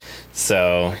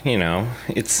So,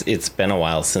 it's been a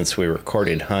while since we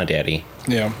recorded, huh, Daddy?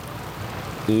 Yeah.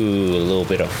 Ooh, a little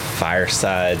bit of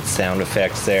fireside sound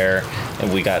effects there.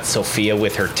 And we got Sophia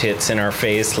with her tits in our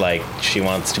face like she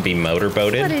wants to be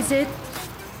motorboated. What is it?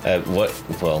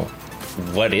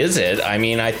 What is it? I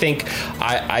mean, I think,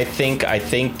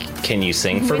 can you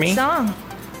sing for me? Which song?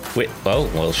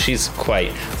 Well, she's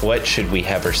quite... What should we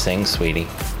have her sing, sweetie?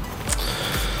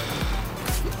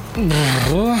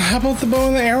 How about the bow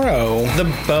and the arrow? The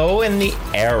bow and the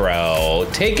arrow.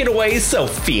 Take it away,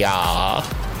 Sophia.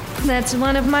 That's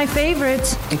one of my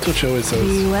favorites. That's what she always says.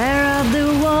 Beware of the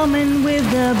woman with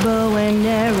the bow and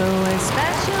arrow,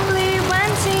 especially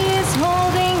when she is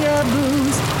holding a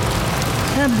boost.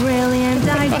 A brilliant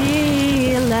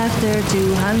idea left her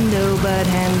to hundo, but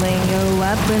handling a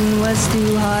weapon was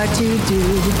too hard to do.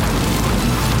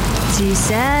 She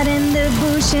sat in the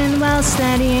bush and while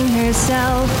studying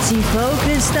herself, she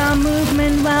focused on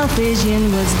movement while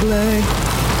vision was blurred.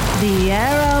 The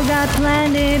arrow got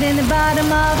planted in the bottom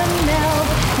of an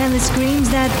elf, and the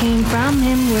screams that came from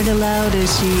him were the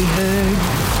loudest she heard.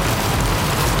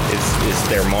 Is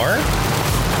there more?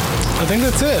 I think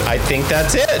that's it. I think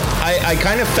that's it. I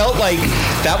kind of felt like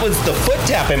that was the foot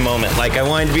tapping moment. Like I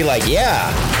wanted to be like,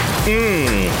 yeah,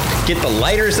 get the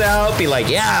lighters out, be like,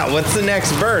 yeah, what's the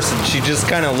next verse? And she just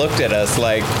kind of looked at us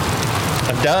like,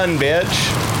 I'm done,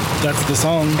 bitch. That's the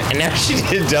song. And now she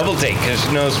did a double take because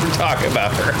she knows we're talking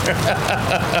about her.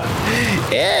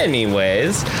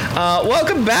 Anyways,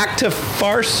 welcome back to the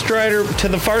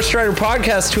Farstrider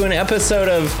podcast, to an episode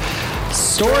of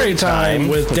Story Time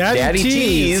with Daddy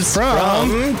Tease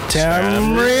from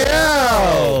Tamriel.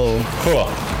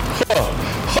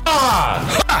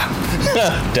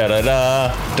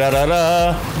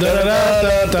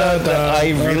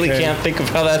 I really can't think of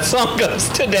how that song goes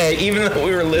today, even though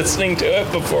we were listening to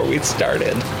it before we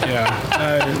started.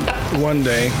 Yeah, one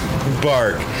day.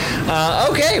 Bark.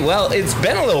 Okay, well, it's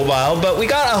been a little while, but we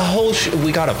got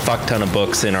we got a fuck ton of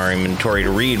books in our inventory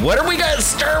to read. What are we gonna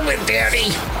start with,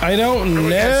 Daddy? I don't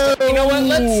know. You know what?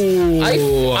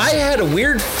 I had a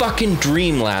weird fucking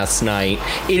dream last night.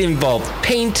 It involved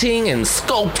painting and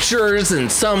sculptures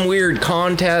and some weird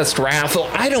contest raffle.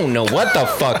 I don't know what the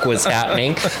fuck was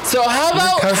happening. So how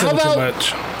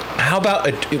about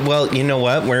well, you know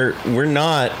what? We're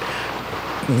not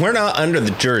under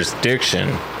the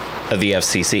jurisdiction of the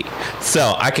FCC,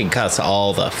 so I can cuss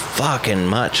all the fucking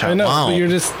much I know, want. But you're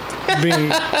just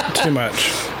being too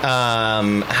much.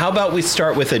 How about we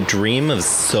start with A Dream of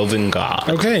Sovngarde?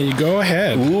 Okay, you go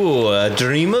ahead. Ooh, A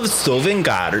Dream of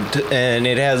Sovngarde, and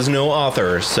it has no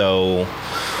author, so...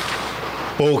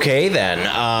 Okay, then.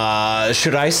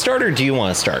 Should I start, or do you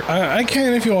want to start? I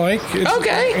can if you like.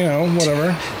 Okay.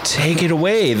 Whatever. Take it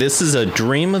away. This is A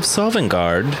Dream of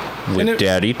Sovngarde with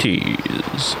Daddy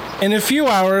Tease. In a few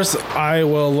hours, I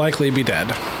will likely be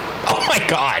dead. Oh my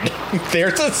God.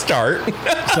 There's a start.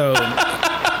 So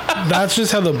that's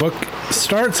just how the book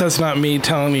starts. That's not me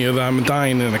telling you that I'm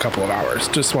dying in a couple of hours.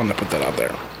 Just wanted to put that out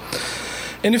there.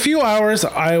 In a few hours,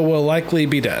 I will likely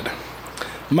be dead.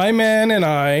 My men and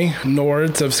I,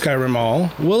 Nords of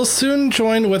Skyrim, will soon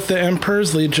join with the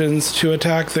Emperor's legions to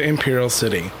attack the Imperial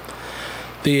City.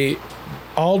 The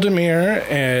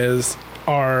Aldemir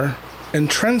are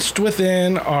entrenched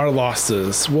within. Our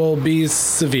losses will be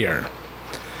severe.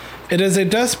 It is a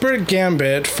desperate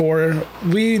gambit, for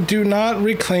we do not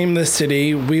reclaim the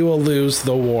city, we will lose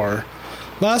the war.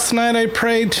 Last night I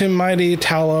prayed to mighty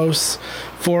Talos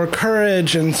for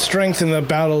courage and strength in the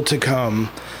battle to come.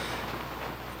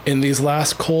 In these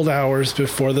last cold hours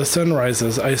before the sun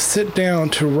rises, I sit down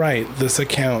to write this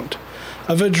account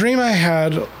of a dream I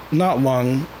had not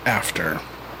long after.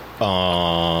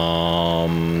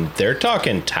 They're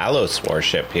talking Talos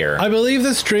worship here. I believe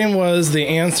this dream was the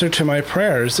answer to my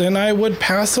prayers, and I would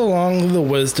pass along the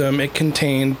wisdom it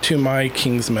contained to my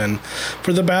kingsmen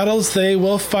for the battles they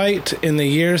will fight in the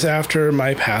years after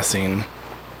my passing.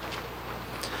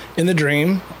 In the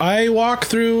dream, I walk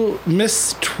through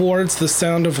mist towards the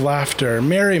sound of laughter,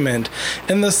 merriment,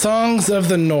 and the songs of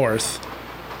the north.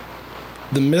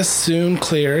 The mist soon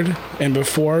cleared, and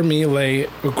before me lay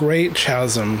a great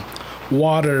chasm.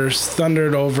 Waters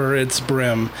thundered over its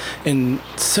brim, and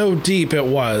so deep it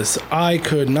was, I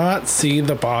could not see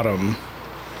the bottom.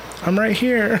 I'm right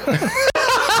here.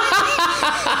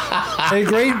 A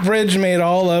great bridge made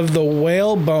all of the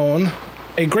whalebone.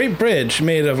 A great bridge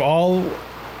made all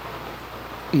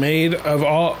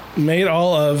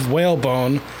of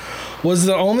whalebone was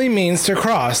the only means to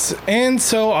cross, and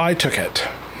so I took it.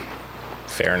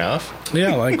 Fair enough.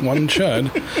 Yeah, like one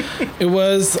should. It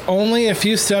was only a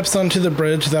few steps onto the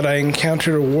bridge that I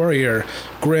encountered a warrior,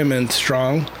 grim and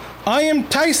strong. I am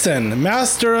Tyson,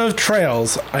 master of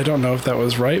trails. I don't know if that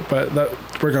was right, but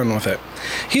we're going with it.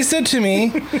 He said to me,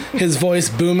 his voice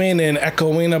booming and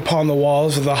echoing upon the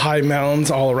walls of the high mountains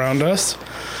all around us.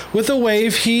 With a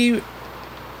wave, he...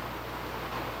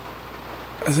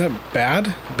 Is that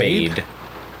bad? Bade.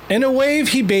 In a wave,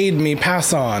 he bade me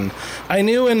pass on. I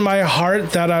knew in my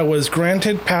heart that I was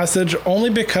granted passage only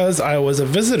because I was a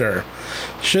visitor.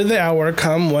 Should the hour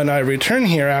come when I return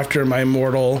here after my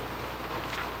mortal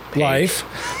life,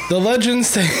 the legends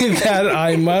say that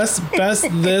I must best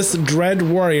this dread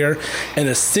warrior in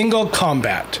a single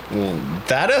combat. Well,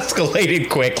 that escalated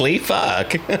quickly.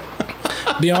 Fuck.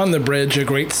 Beyond the bridge, a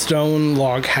great stone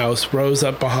log house rose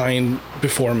up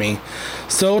before me,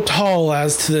 so tall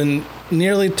as to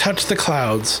nearly touch the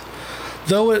clouds.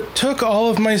 Though it took all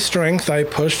of my strength, I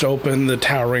pushed open the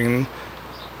towering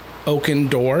oaken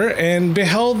door and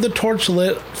beheld the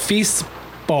torch-lit feast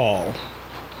ball.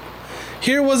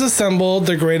 Here was assembled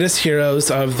the greatest heroes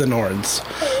of the Nords,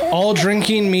 all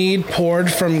drinking mead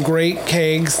poured from great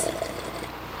kegs.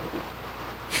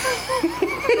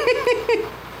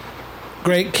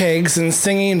 Great kegs and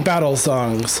singing battle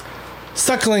songs.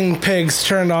 Suckling pigs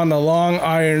turned on a long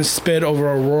iron spit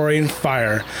over a roaring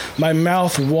fire. My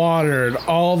mouth watered,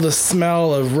 all the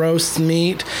smell of roast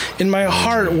meat, and my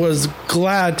heart was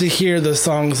glad to hear the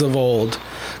songs of old.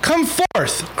 Come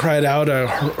forth! cried out a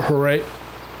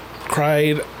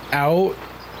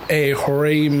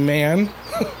hoary man.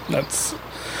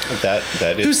 That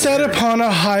is who sat weird. upon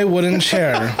a high wooden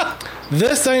chair.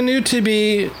 This I knew to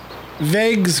be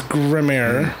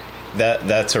Vegsgrimir.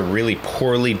 That's a really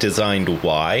poorly designed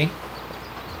Y.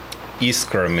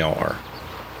 Iskramor.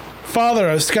 Father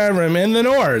of Skyrim in the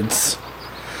Nords.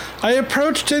 I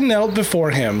approached and knelt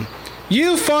before him.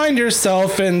 You find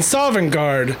yourself in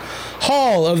Sovngarde,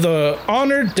 Hall of the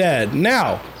Honored Dead.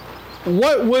 Now,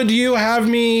 what would you have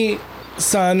me,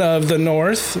 son of the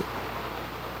North?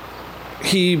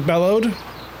 He bellowed.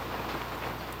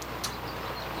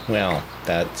 Well,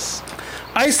 that's...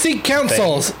 I seek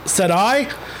counsels, said I.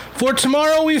 For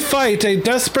tomorrow we fight a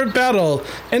desperate battle,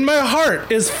 and my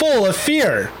heart is full of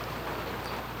fear.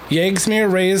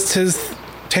 Yegsmir raised his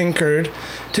tankard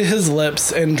to his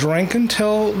lips and drank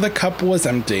until the cup was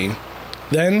empty.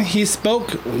 Then he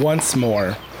spoke once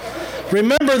more.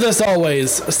 Remember this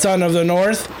always, son of the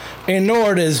North. A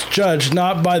Nord is judged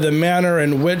not by the manner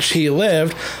in which he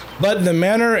lived, but the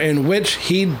manner in which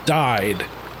he died.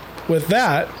 With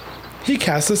that, he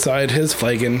cast aside his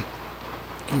flagon,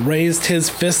 raised his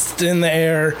fist in the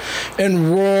air,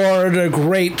 and roared a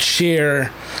great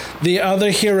cheer. The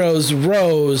other heroes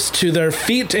rose to their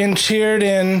feet and cheered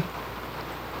in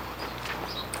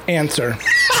answer.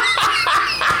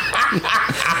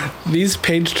 These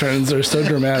page turns are so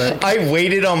dramatic. I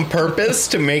waited on purpose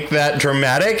to make that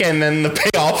dramatic, and then the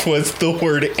payoff was the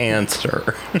word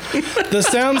answer. The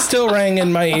sound still rang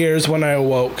in my ears when I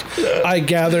awoke. I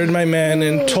gathered my men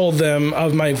and told them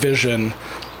of my vision.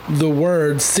 The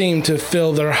words seemed to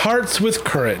fill their hearts with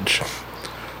courage.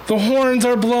 The horns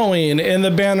are blowing and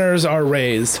the banners are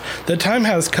raised. The time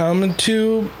has come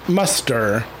to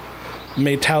muster.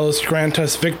 May Talos grant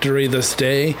us victory this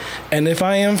day, and if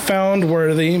I am found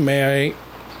worthy, may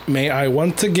I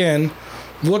once again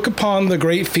look upon the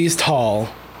great feast hall.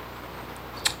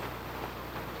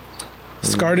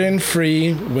 Scarden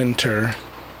free winter.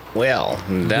 Well,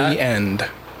 The end.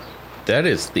 that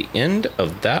is the end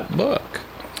of that book.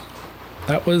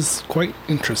 That was quite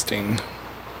interesting.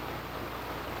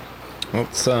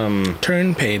 It's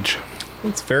Turn page.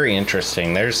 it's very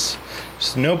interesting. There's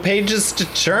no pages to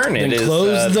churn. Then It is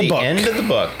close the book. end of the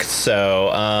book. So,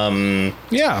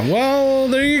 Yeah, well,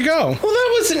 there you go. well,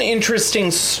 that was an interesting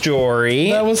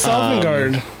story. That was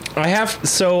Sovngarde.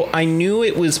 I knew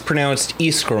it was pronounced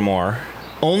Iskramor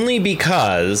only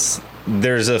because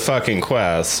there's a fucking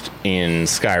quest in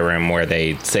Skyrim where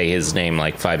they say his name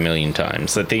like 5 million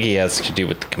times. I think he has to do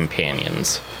with the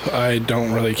companions, I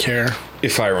don't really care.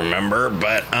 if I remember,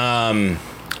 but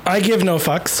I give no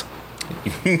fucks.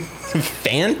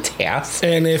 fantastic.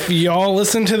 And if y'all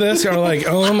listen to this are like,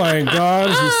 oh my god,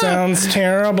 he sounds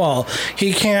terrible.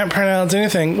 He can't pronounce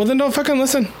anything. Well, then don't fucking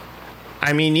listen.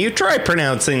 I mean, you try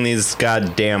pronouncing these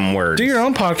goddamn words. Do your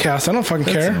own podcast. I don't fucking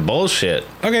care. Bullshit.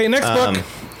 Okay, next book.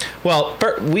 Well,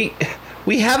 Bert, we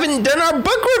haven't done our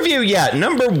book review yet.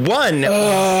 Number one,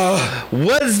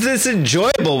 was this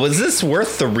enjoyable? Was this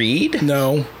worth the read?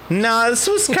 No. Nah, this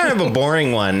was kind of a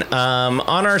boring one.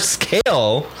 On our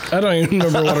scale, I don't even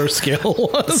remember what our scale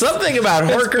was. something about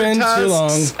It's Horker been tusks. too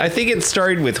long. I think it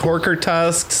started with Horker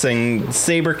tusks and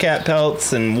saber cat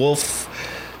pelts and wolf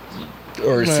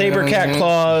or saber cat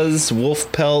claws,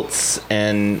 wolf pelts,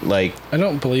 and like I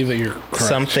don't believe that you're correct.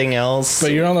 Something else.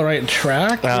 But you're on the right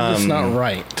track. You're just not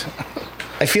right.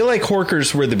 I feel like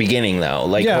Horkers were the beginning, though.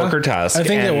 Like Horker Tusk. I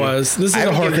think it was. This is a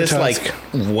Horker Tusk. Like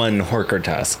one Horker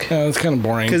Tusk. Yeah, it's kind of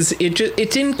boring. Because it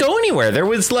didn't go anywhere. There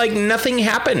was like nothing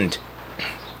happened.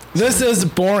 This is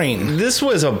boring. This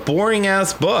was a boring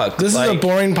ass book. This is a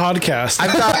boring podcast.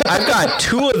 I've got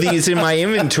 2 of these in my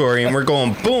inventory, and we're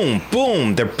going boom,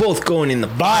 boom. They're both going in the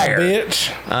fire. Bye, bitch.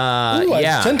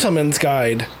 A gentleman's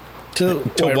guide to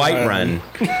Whiterun.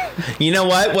 You know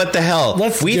what? What the hell?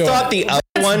 We thought the other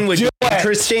one would be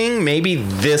interesting. Maybe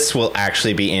this will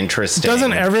actually be interesting.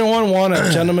 Doesn't everyone want a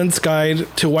gentleman's guide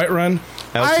to Whiterun?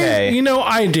 Okay.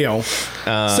 I do.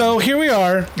 So here we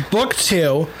are, book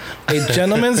 2, A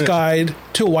Gentleman's Guide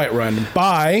to Whiterun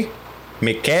by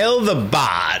Mikhail the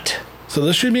Bard. So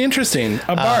this should be interesting.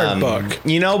 A Bard book.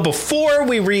 You know, before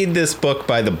we read this book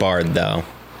by the Bard, though,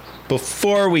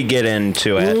 before we get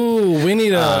into it... Ooh, we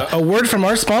need a word from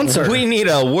our sponsor. We need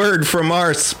a word from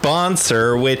our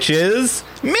sponsor, which is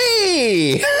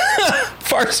me!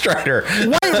 Farstrider.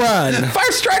 Whiterun.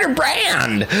 Farstrider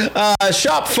brand.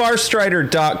 Shop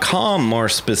farstrider.com. More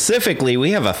specifically,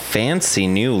 we have a fancy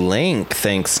new link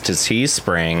thanks to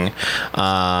Teespring.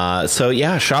 So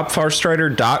yeah, shop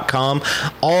farstrider.com.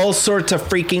 All sorts of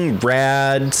freaking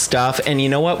rad stuff. And you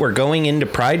know what? We're going into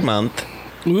Pride Month.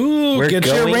 Ooh, get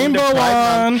your rainbow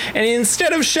on. And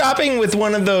instead of shopping with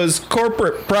one of those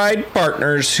corporate Pride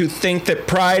partners who think that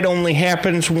Pride only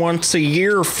happens once a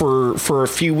year for a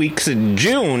few weeks in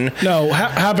June. No,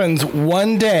 happens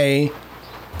one day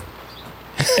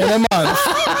in a month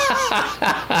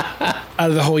out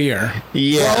of the whole year.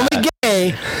 Yeah. We're only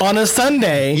gay on a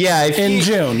Sunday in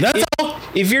June. That's all.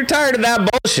 If you're tired of that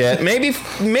bullshit, maybe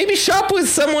shop with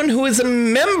someone who is a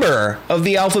member of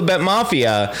the Alphabet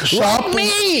Mafia. Shop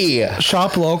me.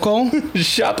 Shop local.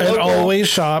 Shop and local. always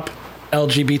shop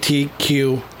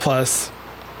LGBTQ plus.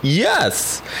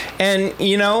 Yes. And,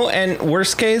 you know, and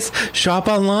worst case, shop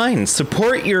online.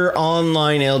 Support your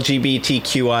online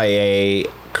LGBTQIA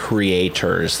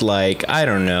creators, like, I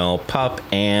don't know, Pop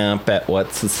Amp at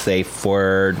What's the Safe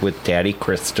Word with Daddy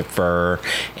Christopher,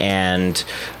 and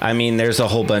I mean there's a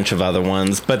whole bunch of other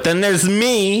ones, but then there's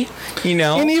me, you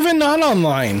know. And even not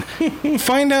online.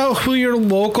 Find out who your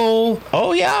local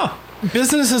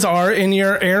businesses are in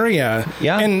your area.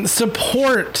 Yeah. And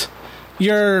support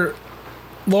your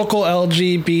local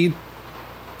LGBTQIA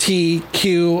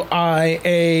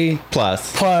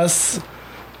plus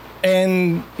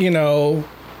and, you know,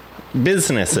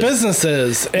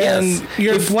 businesses and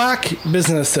your black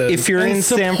businesses. If you're in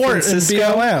San Francisco,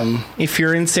 BLM. If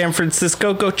you're in San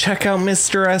Francisco, go check out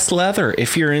Mr. S Leather.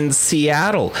 If you're in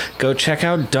Seattle, go check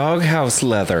out Doghouse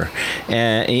Leather.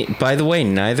 And by the way,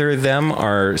 neither of them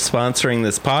are sponsoring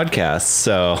this podcast,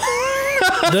 so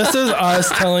this is us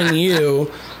telling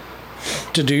you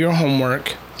to do your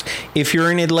homework. If you're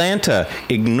in Atlanta,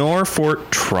 ignore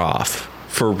Fort Trough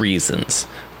for reasons.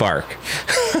 Bark.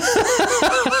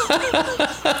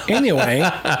 Anyway.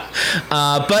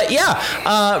 But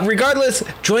yeah, regardless,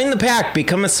 join the pack.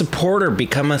 Become a supporter.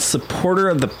 Become a supporter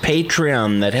of the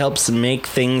Patreon that helps make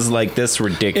things like this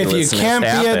ridiculous. If you can't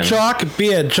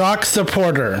be a jock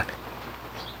supporter.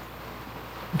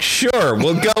 Sure,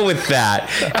 we'll go with that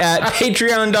at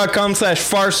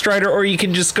patreon.com/Farstrider, or you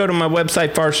can just go to my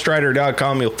website,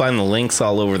 farstrider.com. You'll find the links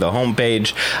all over the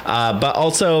homepage. But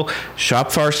also,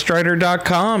 shop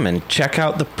farstrider.com and check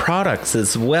out the products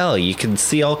as well. You can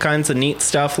see all kinds of neat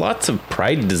stuff, lots of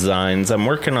Pride designs. I'm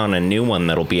working on a new one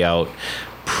that'll be out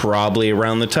probably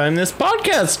around the time this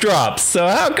podcast drops. So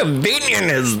how convenient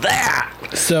is that?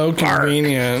 So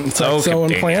convenient. It's like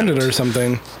someone planned it or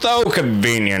something. So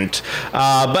convenient.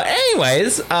 But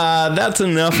anyways, that's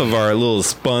enough of our little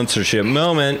sponsorship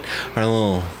moment. Our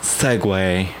little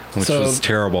segue, which was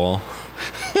terrible.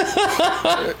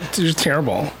 It's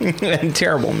terrible. And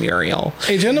terrible, Muriel.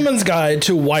 A Gentleman's Guide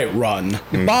to Whiterun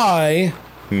by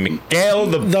Mikhail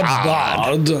the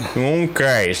Bard.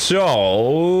 Okay,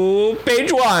 so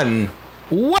page 1.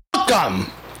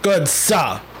 Welcome, good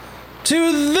sir,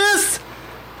 to this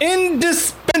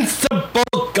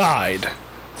indispensable guide.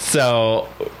 So,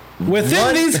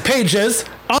 within these pages,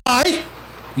 I,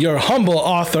 your humble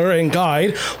author and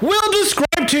guide, will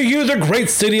describe to you the great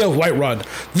city of Whiterun,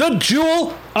 the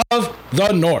jewel of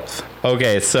the North.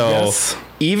 Okay, so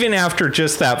even after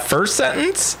just that first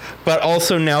sentence, but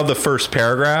also now the first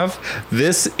paragraph,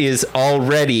 this is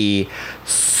already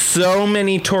so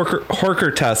many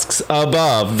Horker tusks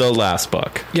above the last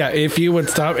book. Yeah, if you would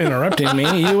stop interrupting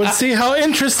me, you would see how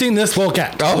interesting this will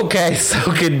get. Okay, so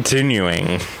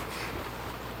continuing.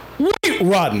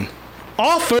 Whiterun,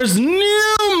 offers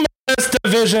numerous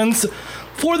divisions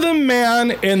for the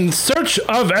man in search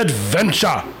of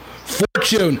adventure,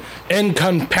 fortune, and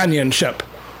companionship,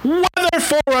 whether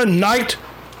for a night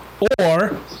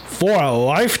or for a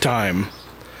lifetime.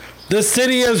 The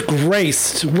city is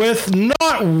graced with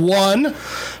not one,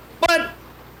 but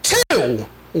two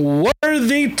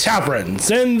worthy taverns,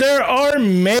 and there are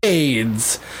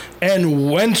maids and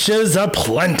wenches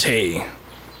aplenty.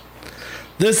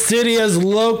 The city is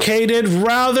located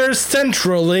rather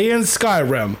centrally in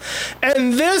Skyrim,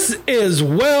 and this is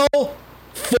well,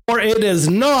 for it is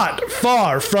not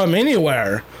far from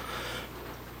anywhere.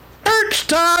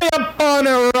 Perched high upon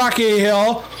a rocky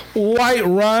hill,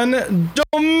 Whiterun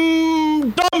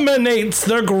dominates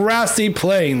the grassy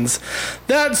plains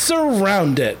that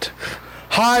surround it.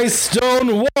 High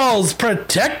stone walls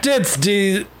protect its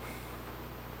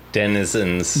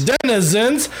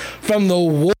denizens from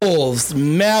the wolves,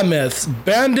 mammoths,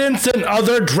 bandits, and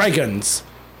other dragons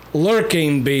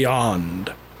lurking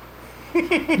beyond.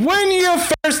 When you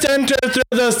first enter through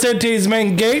the city's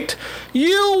main gate,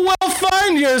 you will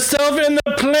find yourself in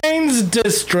the Plains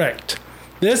District.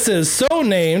 This is so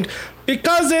named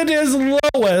because it is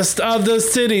lowest of the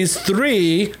city's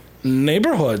 3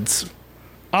 neighborhoods.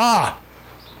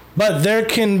 But there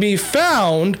can be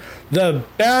found the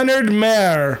Bannered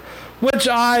Mare, which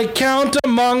I count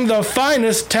among the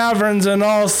finest taverns in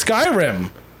all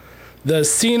Skyrim. The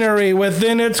scenery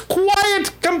within it's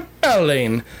quite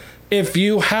compelling if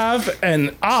you have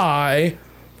an eye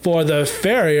for the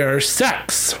fairer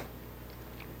sex.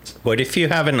 What if you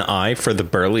have an eye for the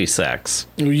burly sex?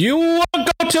 You will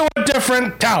go to a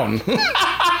different town.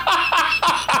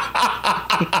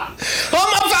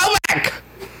 Homophobic!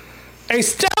 A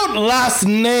stout lass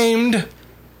named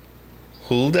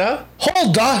Hulda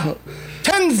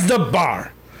tends the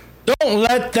bar. Don't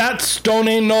let that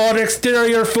stony Nord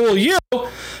exterior fool you,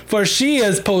 for she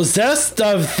is possessed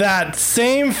of that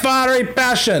same fiery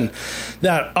passion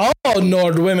that all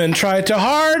Nord women try too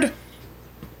hard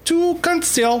to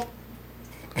conceal.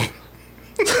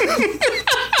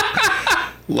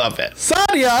 Love it.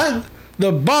 Sadia,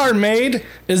 the barmaid,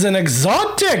 is an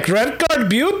exotic red-card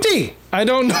beauty. I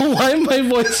don't know why my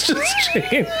voice just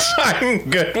changed. I'm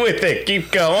good with it. Keep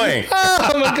going.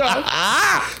 Oh my god.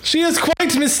 She is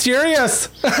quite mysterious.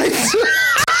 Yet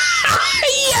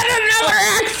another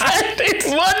accent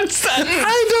in one sentence.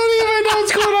 I don't even know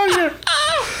what's going on here.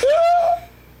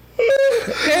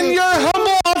 And your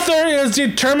humble author is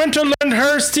determined to learn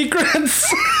her secrets.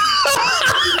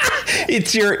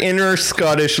 It's your inner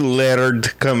Scottish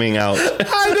laird coming out.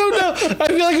 I don't know. I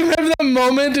feel like I'm having that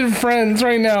moment in Friends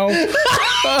right now.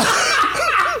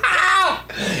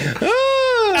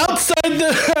 Outside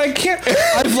the... I can't...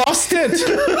 I've lost it.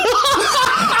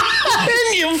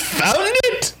 And you found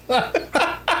it?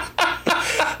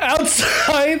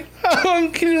 Outside...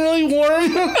 I'm getting really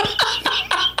warm.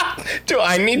 Do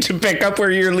I need to pick up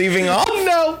where you're leaving off?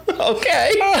 No.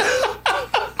 Okay.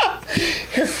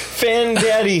 Fan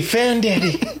daddy.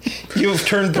 You've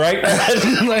turned bright red.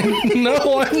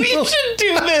 No, We should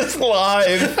do this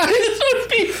live. This would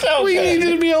be so we good.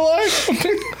 need to be alive.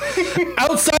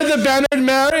 Outside the Bannered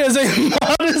Mare is a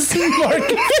modest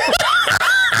market.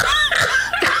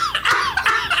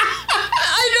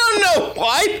 I don't know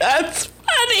why that's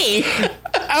funny.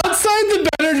 Outside the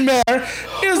Bannered Mare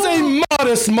is a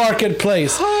modest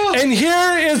marketplace. And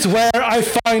here is where I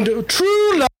find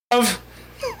true love.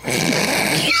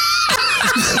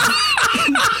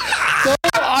 Though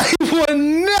I would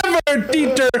never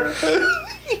deter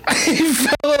a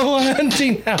fellow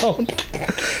hunting hound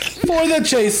for the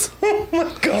chase. Oh my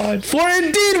god. For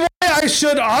indeed why I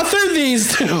should author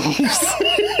these tomes,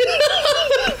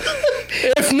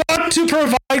 if not to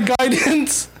provide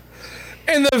guidance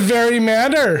in the very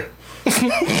matter. I'm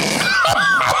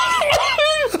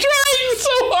trying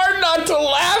so hard not to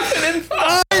laugh and it's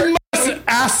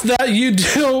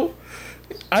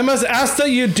I must ask that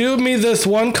you do me this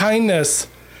one kindness.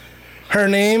 Her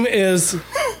name is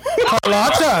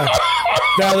Carlotta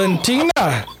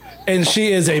Valentina, and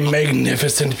she is a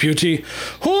magnificent beauty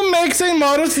who makes a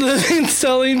modest living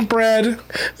selling bread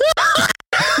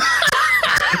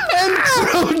and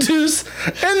produce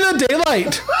in the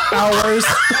daylight hours.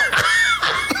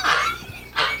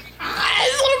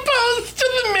 as opposed to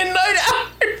the midnight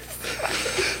hours.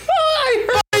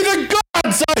 By the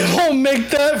gods, I will make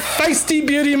that feisty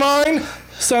beauty mine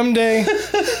someday.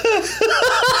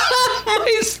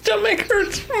 My stomach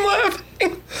hurts from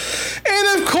laughing.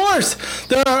 And of course,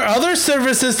 there are other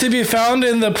services to be found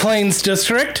in the Plains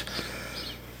District.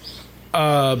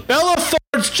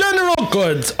 Bellathor's General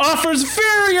Goods offers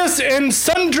various and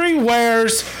sundry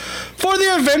wares For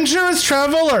the adventurous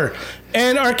traveler,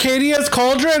 and Arcadia's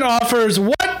Cauldron offers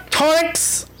what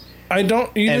tonics?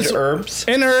 Herbs.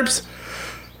 And herbs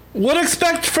would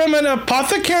expect from an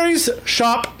apothecary's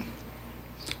shop.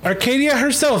 Arcadia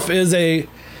herself is an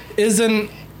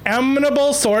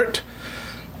amenable sort.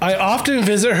 I often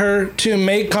visit her to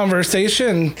make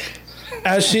conversation,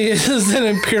 as she is an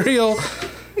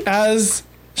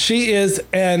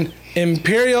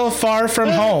imperial far from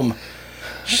home.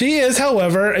 She is,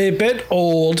 however, a bit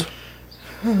old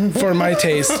for my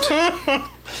taste.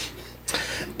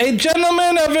 A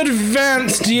gentleman of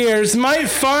advanced years might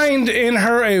find in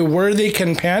her a worthy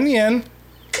companion.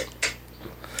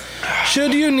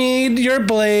 Should you need your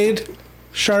blade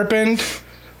sharpened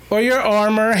or your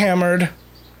armor hammered,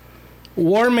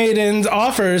 War Maidens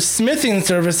offers smithing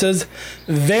services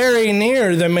very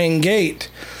near the main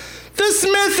gate. The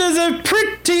smith is a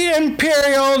pretty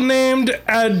imperial named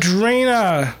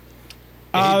Adrena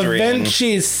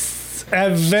Avenici.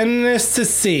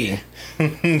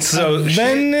 So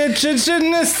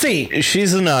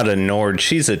she's not a Nord,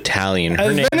 she's Italian.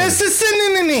 Her name is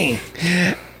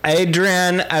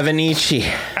Adrian Avenici.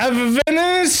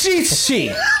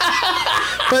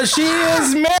 But she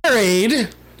is married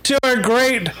to a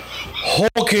great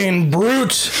hulking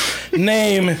brute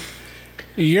named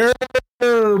Yerberth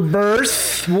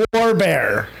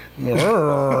Warbear.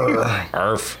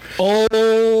 Arf.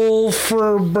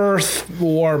 Ulferberth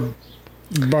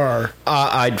Warbear.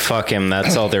 I'd fuck him.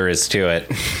 That's all there is to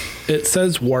it. It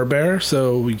says Warbear,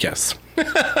 so yes.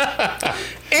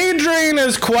 Adrian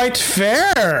is quite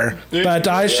fair, but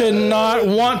I should not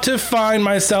want to find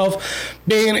myself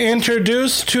being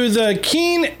introduced to the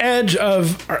keen edge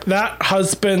of that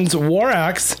husband's war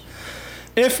axe.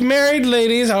 If married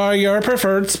ladies are your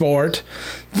preferred sport,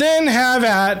 then have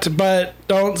at, but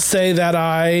don't say that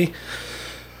I...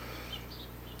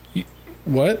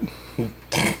 What?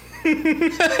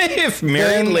 If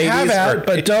married then ladies have are... at,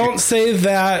 but don't say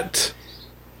that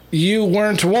you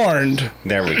weren't warned.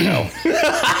 There we go.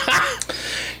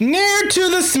 Near to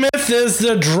the smith is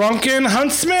the drunken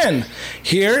huntsman.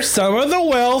 Here some of the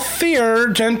wealthier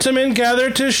gentlemen gather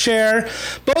to share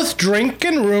both drink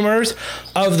and rumors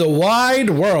of the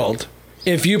wide world.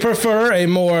 If you prefer a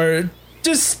more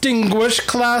distinguished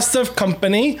class of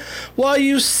company while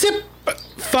you sip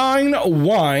fine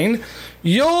wine,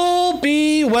 you'll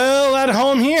be well at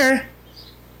home here.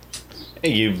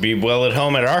 You'd be well at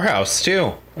home at our house,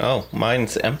 too. Oh,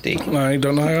 mine's empty. I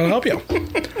don't know how to help you.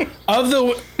 Of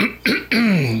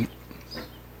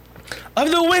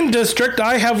the Wind District,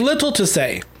 I have little to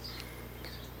say.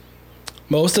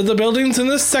 Most of the buildings in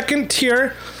the second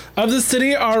tier of the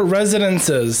city are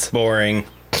residences. Boring.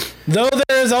 Though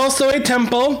there is also a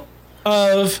temple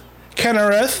of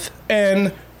Kennereth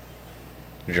and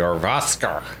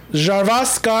Jarvaskar,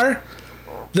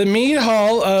 the mead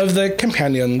hall of the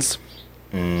companions.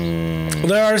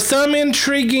 There are some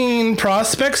intriguing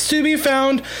prospects to be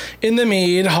found in the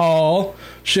mead hall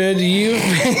should you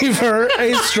favor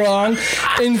a strong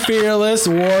and fearless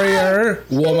warrior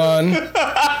woman.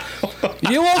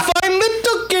 You will find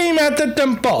little game at the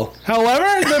temple.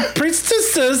 However, the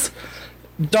priestesses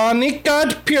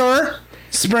Donikad Pure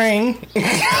Spring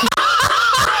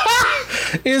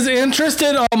is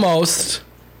interested almost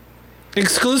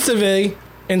exclusively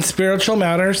in spiritual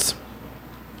matters.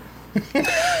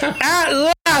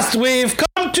 At last, we've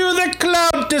come to the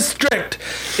Cloud District,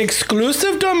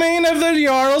 exclusive domain of the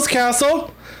Jarl's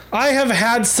castle. I have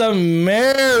had some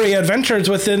merry adventures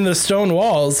within the stone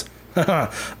walls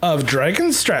of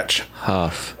Dragonstretch.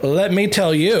 Huff. Let me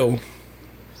tell you.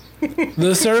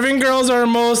 The serving girls are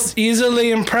most easily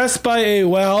impressed by a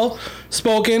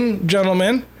well-spoken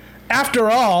gentleman. After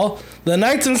all, the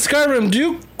nights in Skyrim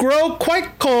do grow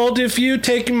quite cold if you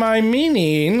take my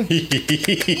meaning.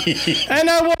 And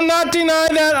I will not deny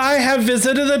that I have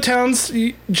visited the town's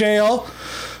jail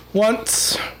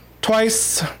once,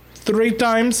 twice, 3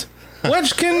 times,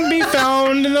 which can be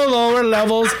found in the lower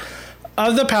levels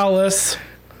of the palace.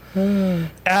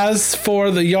 As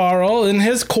for the Jarl in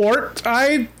his court,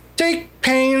 I take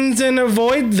pains and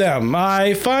avoid them.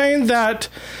 I find that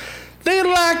they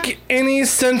lack any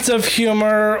sense of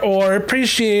humor or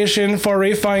appreciation for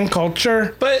refined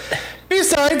culture. But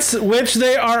besides which,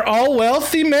 they are all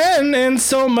wealthy men and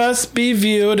so must be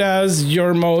viewed as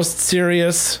your most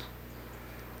serious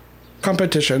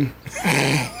competition.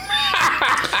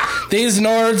 These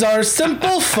Nords are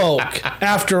simple folk,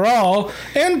 after all,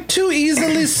 and too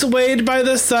easily swayed by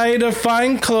the sight of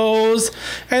fine clothes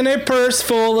and a purse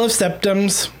full of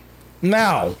septims.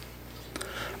 Now,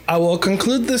 I will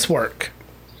conclude this work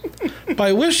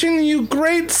by wishing you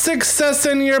great success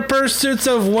in your pursuits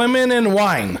of women and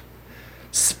wine.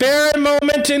 Spare a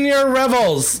moment in your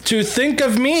revels to think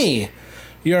of me,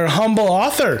 your humble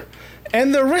author,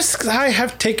 and the risks I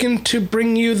have taken to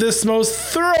bring you this most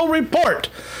thorough report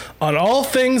on all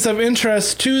things of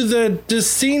interest to the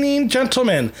discerning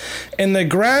gentlemen in the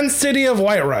grand city of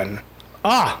Whiterun.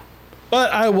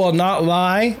 But I will not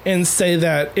lie and say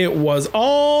that it was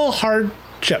all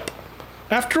hardship.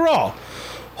 After all,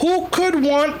 who could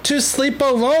want to sleep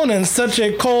alone in such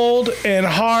a cold and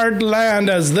hard land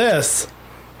as this?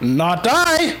 Not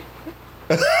I.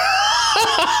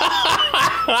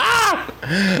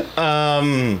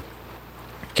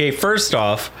 Okay, first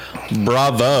off,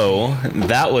 bravo.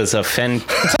 That was a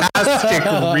fantastic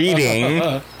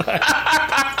reading.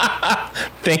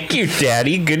 Thank you,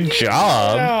 Daddy. Good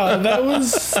job. Yeah, that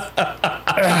was...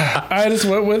 I just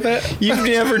went with it. You've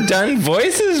never done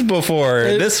voices before.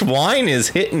 This wine is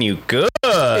hitting you good.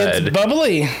 It's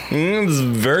bubbly. It's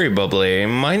very bubbly.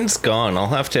 Mine's gone. I'll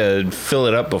have to fill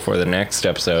it up before the next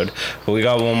episode. But we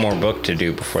got one more book to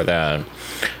do before that.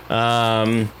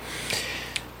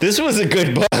 This was a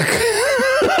good book.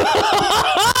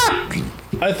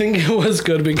 I think it was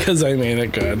good because I made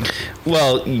it good.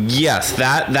 Well, yes,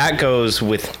 that goes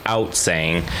without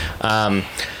saying.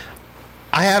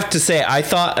 I have to say, I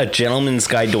thought A Gentleman's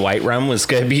Guide to Whiterun was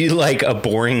going to be like a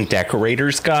boring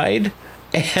decorator's guide.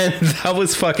 And that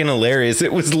was fucking hilarious.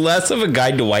 It was less of a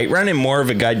guide to Whiterun and more of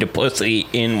a guide to pussy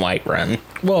in Whiterun.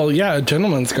 Well, yeah, A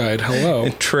Gentleman's Guide. Hello.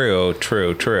 True.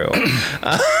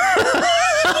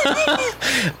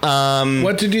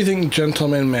 What did you think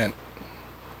gentleman meant?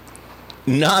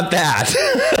 Not that.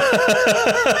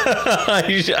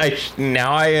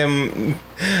 Now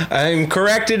I'm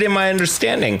corrected in my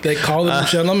understanding. They call them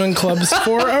gentleman clubs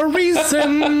for a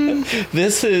reason.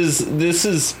 This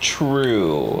is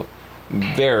true.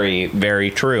 Very,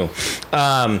 very true.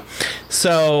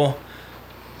 So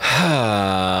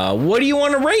what do you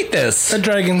want to rate this? A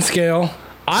dragon scale.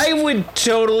 I would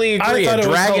totally agree. I thought a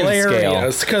dragon it was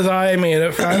hilarious because I made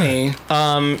it funny.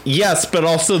 Yes, but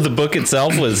also the book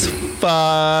itself was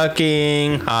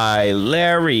fucking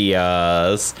hilarious.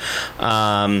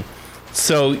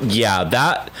 So yeah,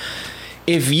 that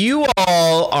if you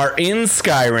all are in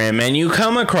Skyrim and you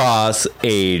come across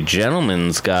A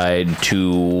Gentleman's Guide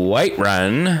to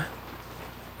Whiterun,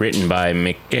 written by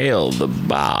Mikhail the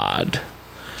Bard,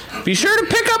 be sure to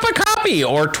pick up a copy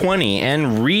or 20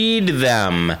 and read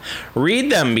them. Read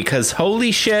them because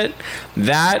holy shit,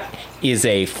 that is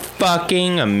a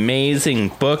fucking amazing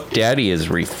book. Daddy is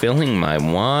refilling my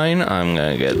wine. I'm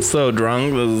going to get so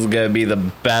drunk. This is going to be the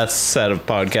best set of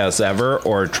podcasts ever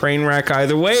or a train wreck.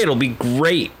 Either way, it'll be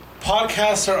great.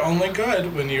 Podcasts are only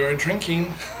good when you are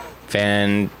drinking.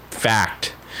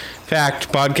 Fact,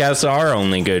 podcasts are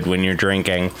only good when you're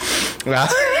drinking.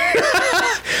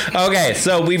 Okay,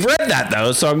 so we've read that,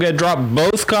 though, so I'm going to drop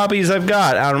both copies I've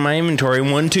got out of my inventory.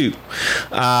 1, 2.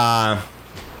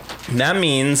 That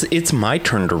means it's my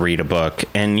turn to read a book.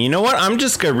 And you know what? I'm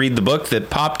just going to read the book that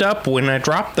popped up when I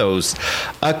dropped those.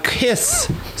 A Kiss,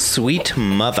 Sweet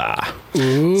Mother.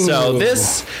 Ooh. So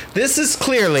this is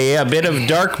clearly a bit of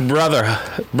dark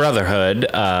brotherhood,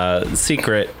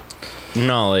 secret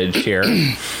knowledge here.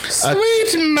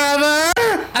 Sweet Mother!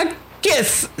 A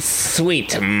Kiss,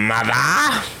 Sweet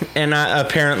Mother. And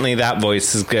apparently that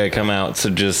voice is going to come out, so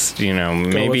just,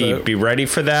 maybe be ready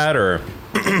for that or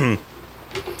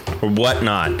or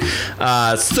whatnot.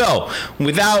 So,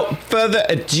 without further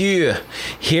ado,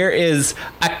 here is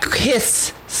A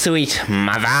Kiss, Sweet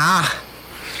Mother.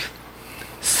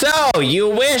 So, you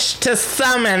wish to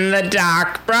summon the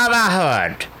Dark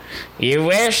Brotherhood. You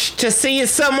wish to see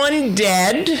someone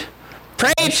dead?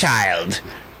 Pray, child.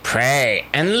 Pray,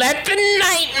 and let the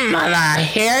Night Mother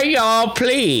hear your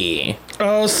plea.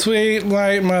 Oh, sweet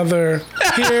Night Mother,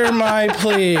 hear my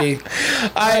plea.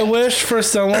 I wish for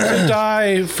someone to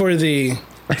die for thee.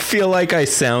 I feel like I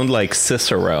sound like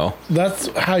Cicero. That's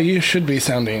how you should be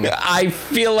sounding. I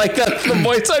feel like that's the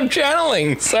voice I'm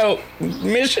channeling, so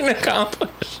mission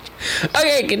accomplished.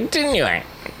 Okay, continuing.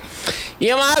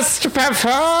 You must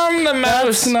perform the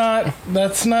most...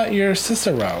 That's not your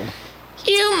Cicero.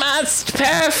 You must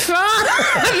perform.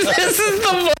 This is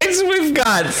the voice we've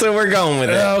got, so we're going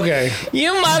with it. Okay.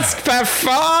 You must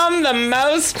perform the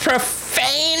most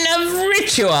profane of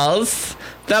rituals,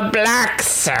 the Black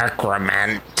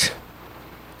Sacrament.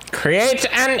 Create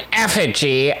an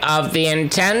effigy of the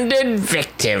intended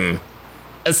victim,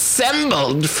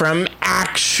 assembled from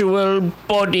actual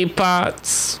body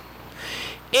parts,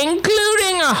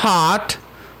 including a heart,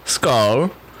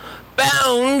 skull,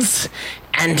 bones,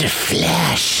 and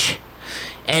flesh.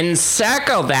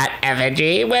 Encircle that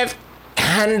effigy with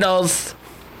candles.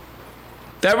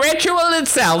 The ritual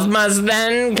itself must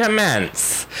then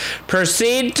commence.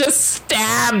 Proceed to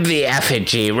stab the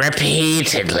effigy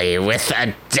repeatedly with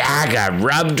a dagger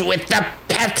rubbed with the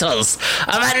petals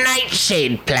of a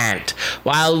nightshade plant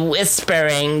while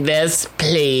whispering this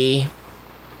plea.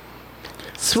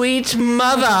 Sweet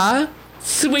mother,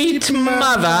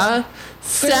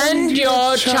 send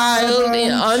your child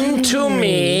unto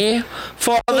me,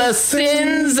 for the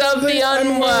sins of the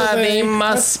unworthy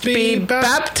must be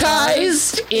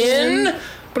baptized in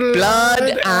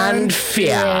blood and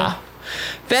fear.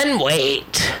 Then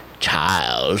wait,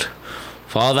 child,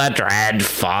 for the dread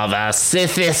Father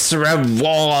Sithis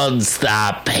rewards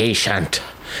the patient.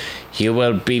 You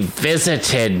will be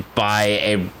visited by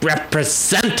a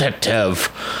representative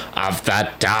of the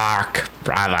Dark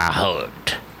Brotherhood.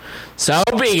 So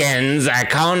begins a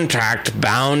contract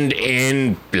bound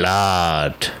in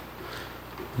blood.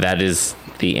 That is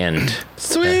the end.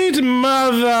 Sweet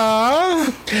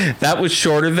mother. That was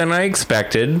shorter than I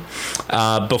expected.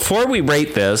 Before we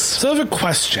rate this... So I have a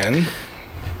question.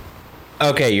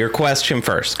 Okay, your question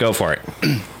first. Go for it.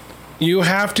 You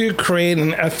have to create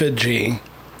an effigy.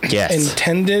 Yes.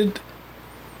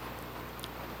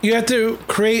 You have to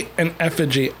create an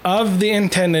effigy of the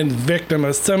intended victim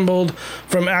assembled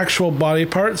from actual body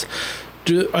parts.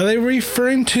 Are they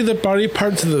referring to the body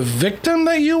parts of the victim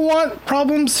that you want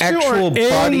problems to? Actual or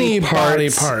body body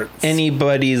parts. parts?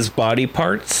 Anybody's body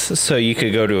parts. So you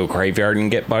could go to a graveyard and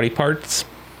get body parts.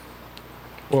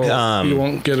 Well, you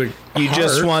won't get a You heart.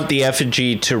 just want the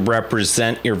effigy to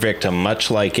represent your victim,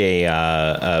 much like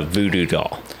a voodoo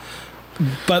doll.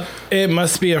 But it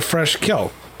must be a fresh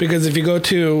kill. Because if you go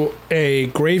to a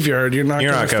graveyard, you're not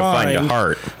going to find a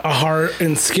heart. A heart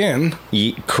and skin.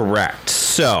 Correct.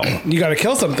 So You got to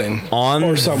kill something. on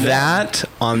or someone. that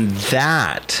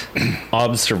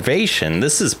observation,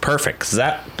 this is perfect because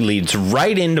that leads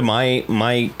right into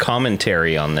my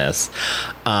commentary on this.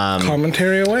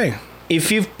 Commentary away. If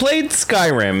you've played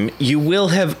Skyrim, you will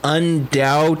have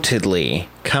undoubtedly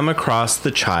come across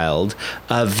the child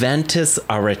of Ventus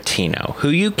Aretino, who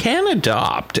you can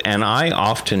adopt, and I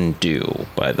often do,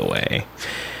 by the way,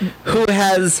 who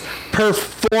has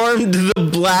performed the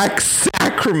Black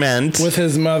Sacrament With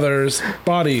his mother's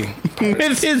body.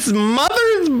 with his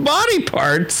mother's body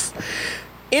parts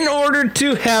in order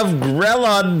to have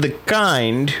Grelod the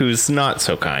Kind, who's not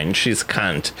so kind, she's a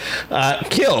cunt,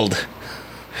 killed.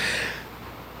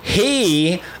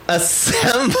 He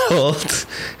assembled.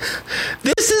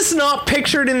 This is not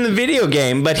pictured in the video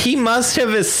game, but he must have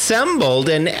assembled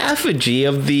an effigy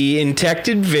of the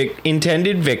intended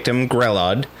victim,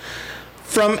 Grelod,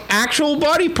 from actual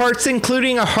body parts,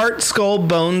 including a heart, skull,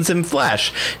 bones, and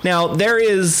flesh. Now, there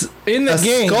is In the a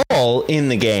game. skull in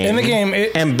the game. In the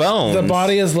game, and bones. The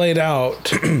body is laid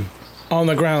out on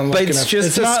the ground. But it's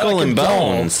just a not skull like and a doll.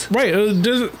 bones. Right.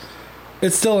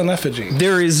 It's still an effigy.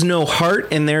 There is no heart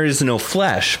and there is no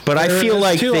flesh, but I feel is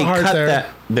like too they heart cut there. that.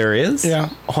 There is? Yeah.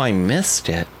 Oh, I missed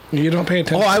it. You don't pay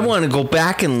attention. Oh, I want to go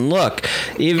back and look.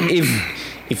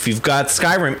 If you've got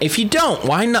Skyrim, if you don't,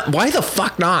 why not? Why the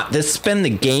fuck not? This has been the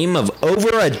game of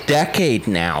over a decade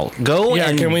now. Go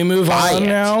and can we move buy on it.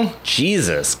 now?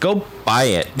 Jesus, go buy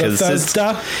it because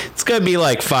Bethesda? it's gonna be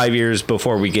like 5 years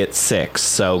before we get 6.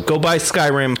 So go buy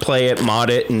Skyrim, play it, mod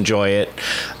it, enjoy it.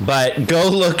 But go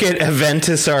look at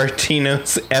Aventus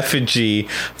Aretino's effigy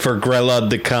for Grelod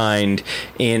the Kind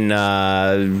in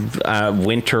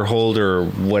Winterhold or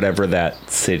whatever that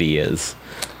city is.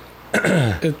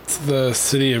 It's the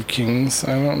City of Kings.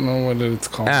 I don't know what it's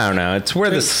called. I don't know. It's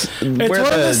where It's one of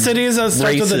the cities that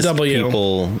starts with a racist W.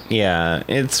 People, yeah,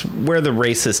 it's where the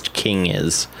racist king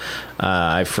is.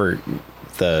 For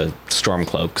the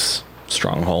Stormcloaks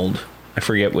stronghold. I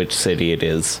forget which city it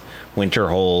is.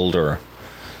 Winterhold or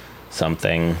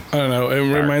something. I don't know. It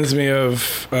reminds me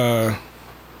of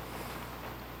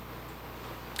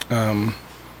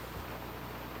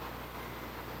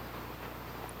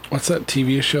what's that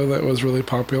TV show that was really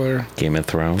popular? Game of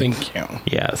Thrones. Thank you.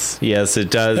 Yes, it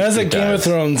does. That's a it Game of does.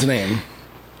 Thrones name.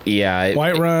 Yeah.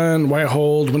 Whiterun,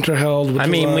 Whitehold, Winterheld. I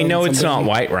mean, we Winterrun, know it's not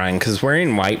something. Whiterun because we're in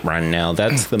Whiterun now.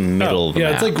 That's the middle of the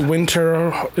map. It's like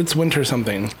winter. It's winter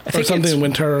something or something.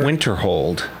 Winter.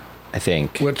 Winterhold, I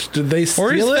think. Which did they steal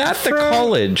Or is it that the from?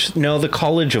 college? No, the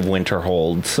College of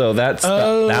Winterhold. So that's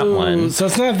that one. So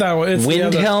it's not that one. It's the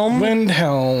other- Windhelm?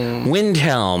 Windhelm.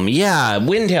 Windhelm. Yeah,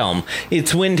 Windhelm.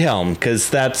 It's Windhelm because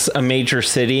that's a major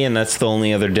city and that's the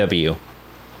only other W.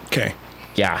 Okay.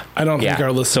 Yeah. I don't think our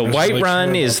listeners So really care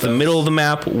Whiterun is about the this. middle of the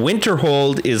map.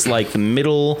 Winterhold is like the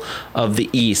middle of the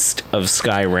east of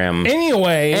Skyrim.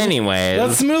 Anyways.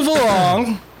 let's move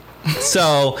along.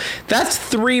 So that's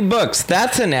 3 books.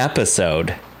 That's an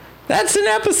episode. That's an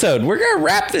episode. We're going to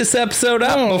wrap this episode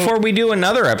up before we do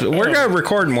another episode. We're going to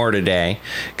record more today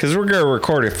because we're going to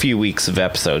record a few weeks of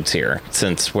episodes here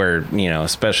since we're,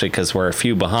 especially because we're a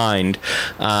few behind.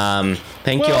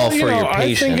 Thank you all for your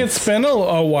patience. I think it's been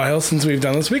a while since we've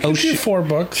done this. We can do 4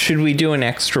 books. Should we do an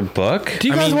extra book? Do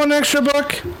you guys want an extra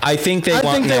book? I think they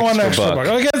want an extra book.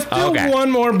 Okay, let's do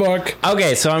one more book.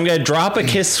 Okay, so I'm going to drop A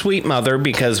Kiss Sweet Mother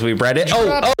because we read it.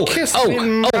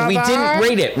 We didn't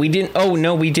rate it. We didn't. Oh,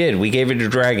 no, we did. We gave it a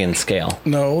dragon scale.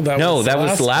 No, that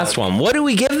was the last one. What do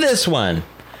we give this one?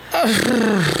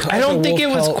 I don't think it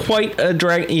was quite a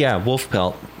dragon. Yeah, wolf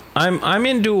pelt. I'm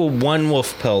into a 1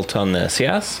 wolf pelt on this.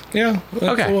 Yes. Yeah.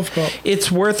 Okay. Wolf pelt.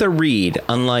 It's worth a read.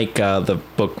 Unlike the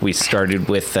book we started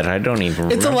with that I don't even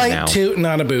remember. It's a light now. toot,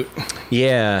 not a boot.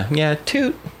 Yeah.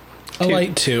 Toot. A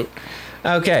light toot.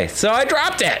 Okay, so I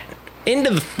dropped it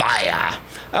into the fire.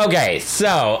 Okay,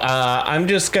 so I'm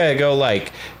just gonna go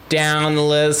down the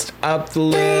list, up the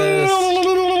list,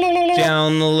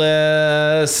 down the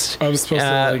list. I was supposed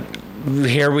to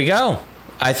Here we go.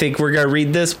 I think we're gonna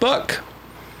read this book.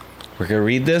 We're gonna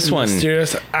read this one.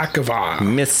 Mysterious Akava.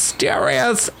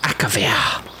 Mysterious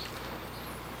Akava.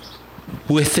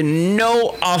 With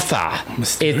no author.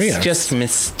 Mysterious. It's just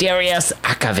Mysterious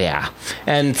Akava.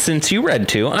 And since you read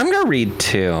 2, I'm going to read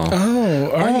 2.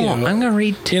 Oh, are you? I'm going to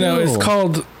read 2. It's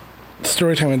called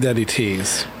Storytime with Daddy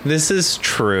Tease. This is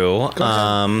true.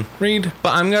 Read.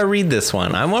 But I'm going to read this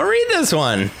one. I want to read this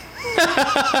one.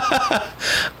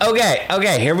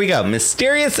 Okay, here we go.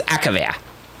 Mysterious Akava.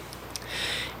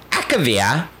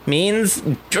 Akava means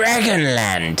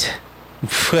Dragonland.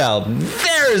 Well,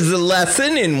 there's a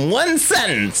lesson in 1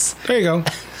 sentence. There you go.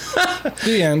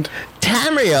 The end.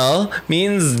 Tamriel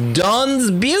means Dawn's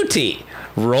beauty.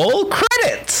 Roll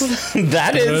credits.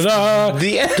 That is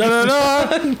the end.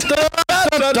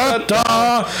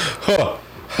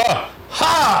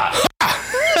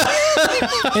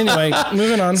 Anyway,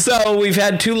 moving on. So we've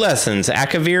had 2 lessons.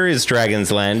 Akavir is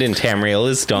Dragon's Land and Tamriel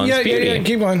is Dawn's beauty. Yeah,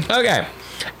 keep going. Okay.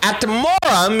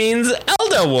 Atmora means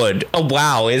Elderwood. Oh,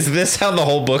 wow. Is this how the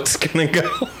whole book's gonna go?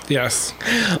 Yes.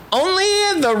 Only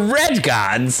the Red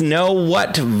Gods know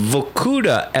what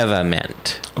Vokuda ever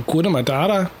meant. Vokuda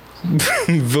Matata.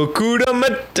 Vokuda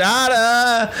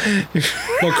Matata.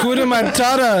 Vokuda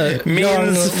Matata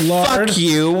means fuck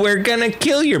you, we're gonna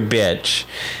kill your bitch.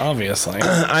 Obviously.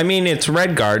 I mean, it's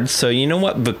Red Guards, so you know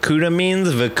what Vokuda means?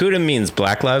 Vokuda means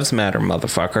Black Lives Matter,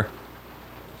 motherfucker.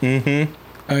 Mm-hmm.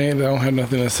 I don't have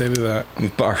nothing to say to that.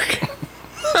 Bark.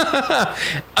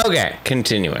 Okay,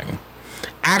 continuing.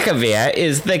 Akavia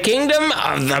is the kingdom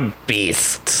of the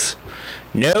beasts.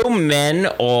 No men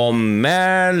or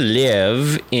mer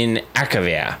live in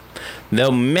Akavia,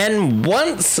 though men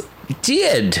once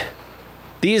did.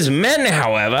 These men,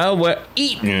 however, were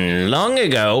eaten long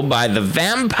ago by the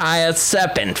vampire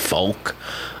serpent folk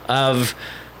of...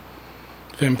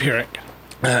 Vampiric.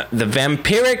 The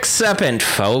vampiric serpent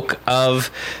folk of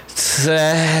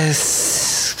Sasesi.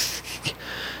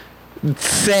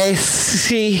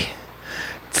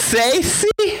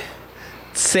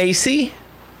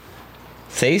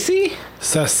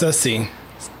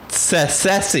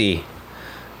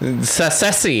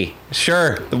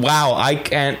 Sure. Wow, I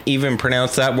can't even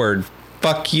pronounce that word.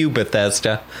 Fuck you,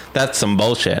 Bethesda. That's some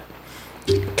bullshit.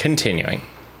 Continuing.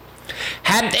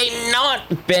 Had they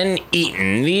not been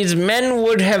eaten, these men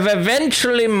would have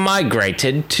eventually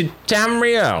migrated to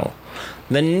Tamriel.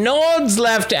 The Nords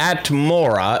left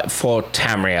Atmora for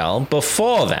Tamriel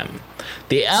before them.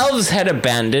 The elves had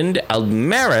abandoned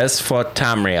Elmeris for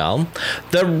Tamriel.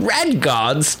 The Red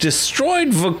Gods destroyed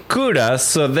Vokuda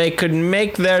so they could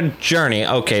make their journey.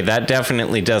 Okay, that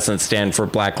definitely doesn't stand for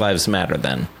Black Lives Matter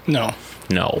then. No.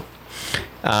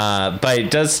 But it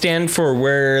does stand for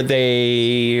where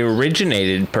they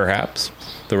originated, perhaps.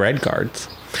 The Red Guards.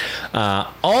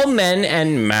 All men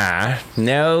and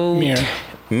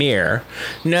Mir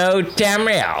know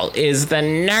Tamriel is the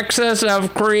nexus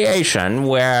of creation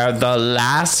where the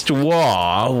last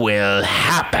war will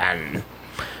happen.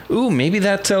 Ooh, maybe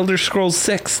that's Elder Scrolls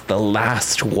 6, The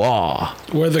Last War.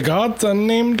 Where the gods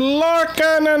unnamed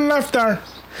Lorcan and Leftar.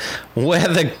 Where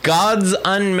the gods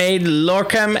unmade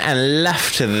Lorcam and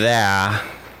left their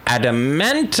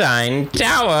adamantine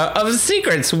tower of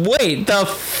secrets. Wait, the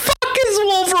fuck is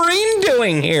Wolverine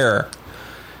doing here?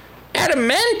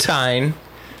 Adamantine?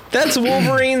 That's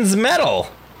Wolverine's metal.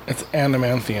 It's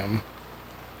adamantium.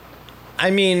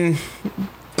 I mean,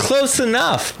 close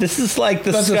enough. This is like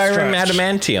the Skyrim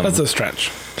adamantium. That's a stretch.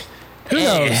 Who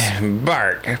knows?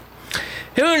 Bark.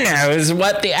 Who knows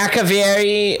what the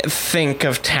Akaviri think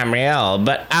of Tamriel,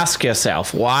 but ask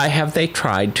yourself, why have they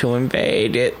tried to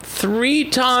invade it 3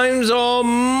 times or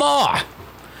more?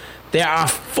 There are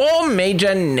 4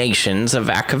 major nations of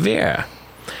Akavir.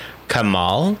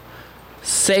 Kamal,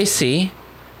 Sesi,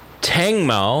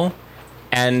 Tangmo,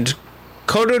 and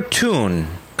Kodotun.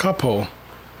 Kapotun.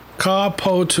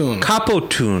 Kapotun.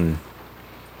 Kapotun.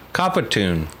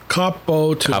 Kapotun.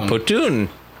 Kapotun.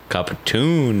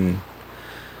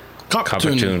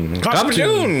 Kapotun.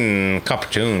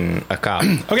 Kapotun. A cop.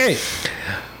 Okay.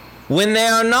 When they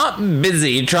are not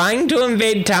busy trying to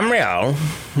invade Tamriel,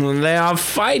 they are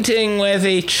fighting with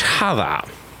each other.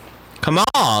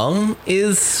 Kamal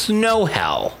is snow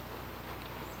hell.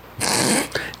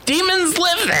 Demons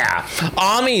live there,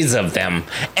 armies of them.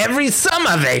 Every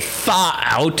summer they thaw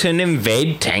out and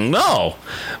invade Tangmo.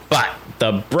 But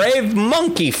the brave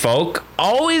monkey folk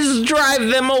always drive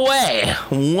them away.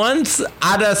 Once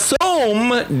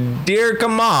Adasum, dear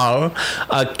Kamal,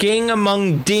 a king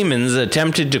among demons,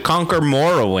 attempted to conquer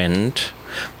Morrowind.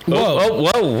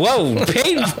 Whoa.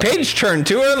 Page turn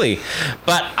too early.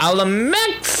 But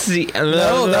Alamexi...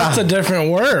 No, that's a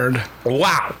different word.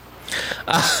 Wow.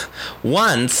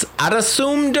 Once,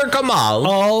 Adasum der Kamal,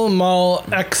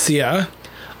 Almalexia,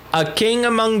 a king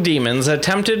among demons,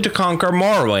 attempted to conquer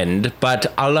Morrowind,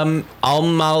 but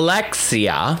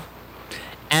Almalexia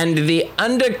and the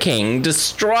Underking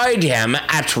destroyed him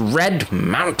at Red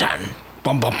Mountain.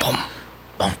 Bum bum bum.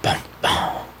 Bum bum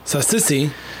bum.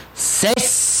 Sasisi.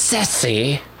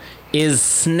 Sessi is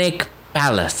Snake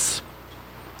Palace.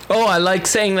 Oh, I like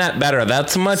saying that better.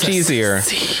 That's much easier.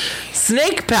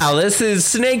 Snake Palace is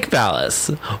Snake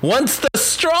Palace, once the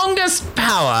strongest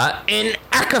power in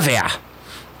Akavir,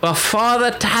 before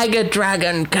the Tiger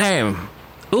Dragon came.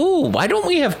 Ooh, why don't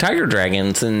we have Tiger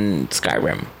Dragons in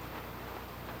Skyrim?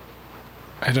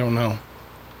 I don't know.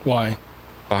 Why?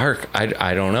 Bark,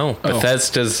 I don't know. Oh.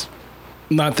 Bethesda's...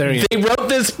 Not there yet. They wrote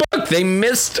this book. They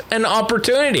missed an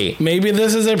opportunity. Maybe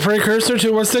this is a precursor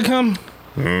to what's to come?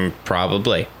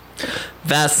 Probably.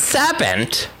 The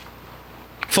serpent...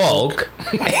 folk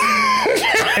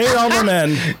ate all the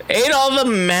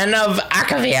men of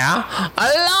Akavir a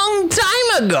long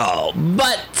time ago,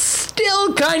 but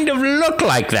still kind of look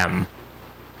like them.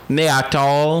 They are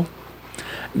tall,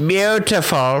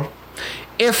 beautiful,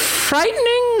 if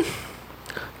frightening,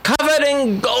 covered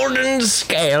in golden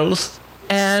scales,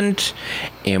 and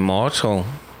immortal.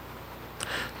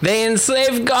 They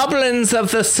enslave goblins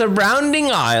of the surrounding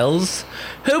isles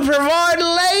who provide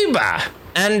labor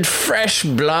and fresh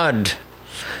blood.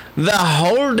 The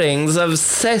holdings of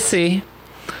Sesi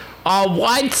are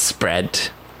widespread.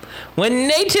 When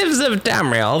natives of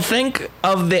Tamriel think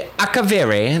of the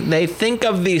Akaviri, they think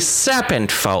of the serpent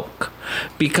folk,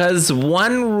 because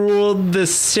one ruled the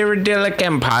Cyrodiilic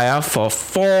Empire for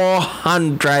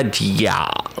 400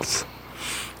 years.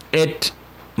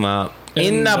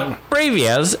 In the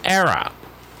previous era,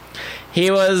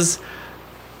 he was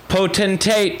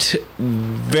Potentate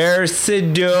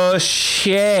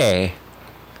Versidoshe,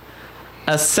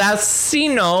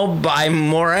 Assassino by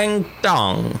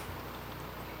Morangtong.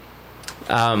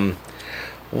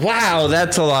 Wow,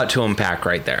 that's a lot to unpack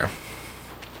right there.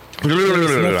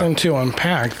 There's nothing to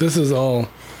unpack. This is all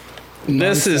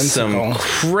This is some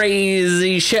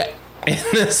crazy shit in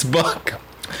this book.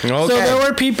 Okay. So there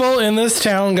were people in this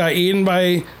town got eaten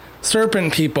by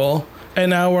serpent people, and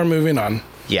now we're moving on.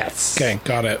 Yes. Okay,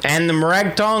 got it. And the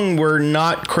Moragtong were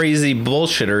not crazy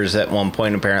bullshitters at one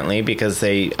point, apparently, because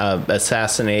they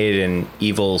assassinated an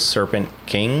evil serpent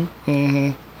king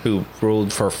who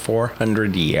ruled for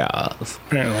 400 years.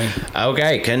 Apparently.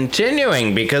 Okay,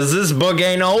 continuing, because this book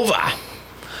ain't over.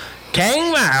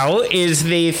 Tangmo is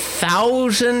the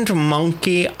 1,000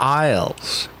 Monkey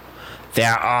Isles.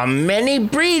 There are many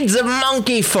breeds of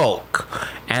monkey folk,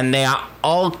 and they are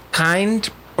all kind,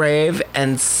 brave,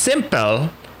 and simple,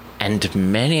 and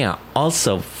many are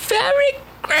also very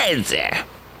crazy.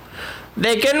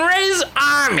 They can raise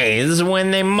armies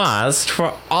when they must,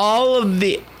 for all of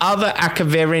the other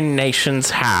Akaviri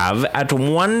nations have, at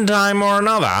one time or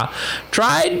another,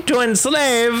 tried to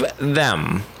enslave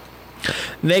them.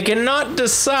 They cannot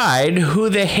decide who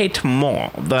they hate more,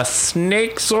 the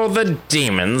snakes or the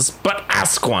demons, but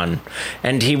ask one,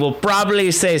 and he will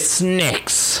probably say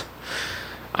snakes.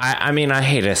 I mean, I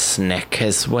hate a snake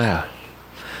as well.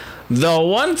 Though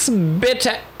once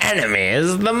bitter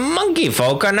enemies, the monkey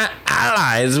folk are now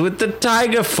allies with the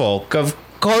tiger folk of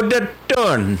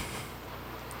Kodotun.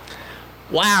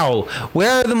 Wow,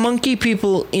 where are the monkey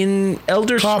people in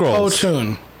Elder Scrolls?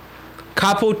 Kapotun.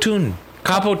 Kapotun.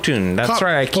 Capotune. That's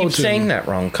right. I keep Capotune. saying that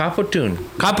wrong. Capotune.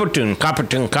 Capotune.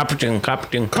 Capotune. Capotune.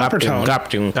 Capotune. Capotune.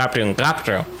 Capotune. Capotune.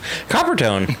 Capotune.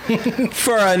 Capotune.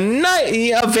 For a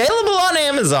night available on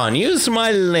Amazon. Use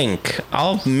my link.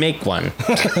 I'll make one.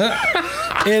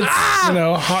 It's,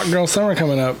 hot girl summer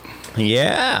coming up.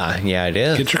 Yeah, it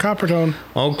is. Get your Coppertone.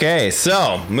 Okay,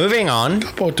 so moving on.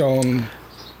 Coppertone.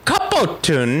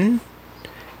 Capotune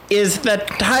is the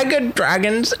Tiger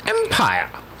Dragon's empire.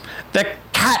 The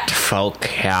cat folk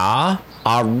here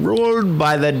are ruled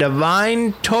by the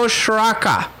divine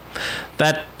Toshraka,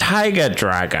 the Tiger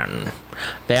Dragon.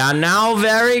 They are now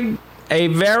a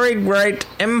very great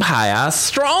empire,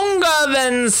 stronger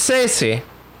than Sesi,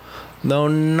 though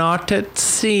not at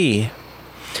sea.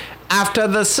 After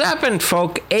the serpent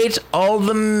folk ate all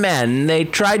the men, they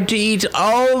tried to eat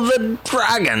all the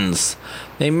dragons.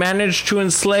 They managed to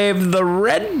enslave the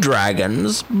red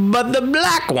dragons, but the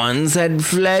black ones had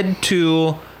fled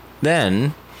to,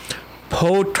 then,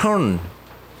 Potun.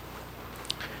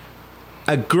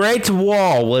 A great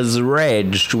war was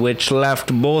raged, which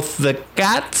left both the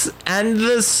cats and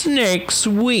the snakes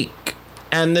weak,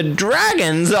 and the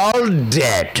dragons all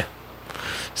dead.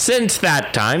 Since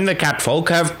that time, the catfolk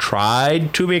have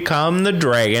tried to become the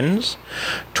dragons.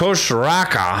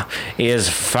 Toshraka is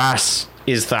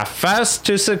the first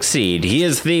to succeed. He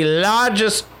is the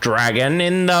largest dragon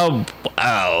in the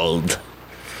world.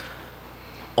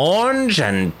 Orange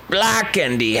and black,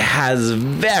 and he has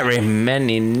very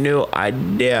many new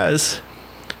ideas.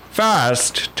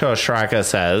 First, Toshraka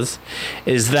says,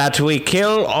 is that we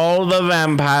kill all the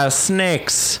vampire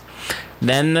snakes.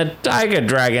 Then the Tiger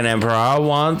Dragon Emperor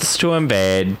wants to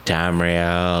invade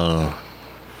Tamriel.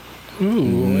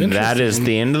 Ooh, that is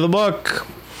the end of the book.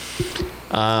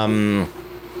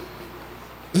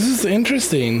 This is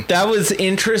interesting. That was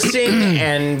interesting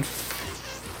and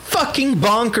fucking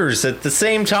bonkers at the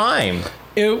same time.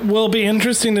 It will be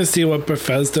interesting to see what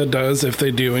Bethesda does if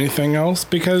they do anything else,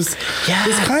 because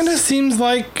this kind of seems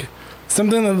like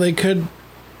something that they could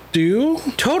do.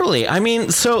 Totally. I mean,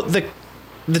 so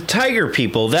the tiger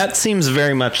people, that seems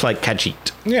very much like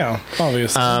Khajiit. Yeah,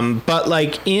 obviously. But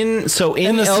like in and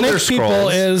the Elder snake people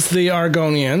Scrolls, is the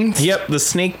Argonians. Yep, the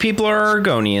snake people are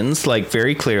Argonians, like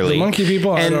very clearly. The monkey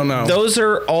people, and I don't know. Those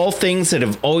are all things that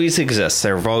have always existed.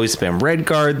 There have always been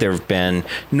Redguard, there have been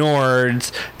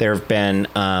Nords, there have been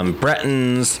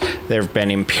Bretons, there have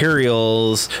been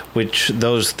Imperials, which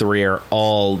those three are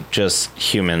all just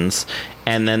humans.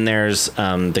 And then there's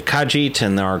the Khajiit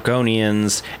and the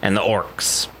Argonians and the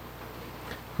Orcs.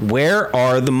 Where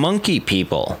are the monkey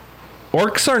people?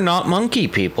 Orcs are not monkey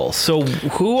people. So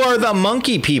who are the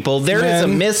monkey people? There is a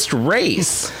missed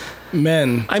race.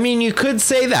 Men. I mean, you could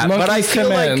say that, Monkeys but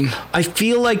I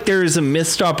feel like there is a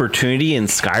missed opportunity in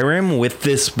Skyrim with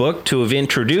this book to have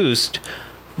introduced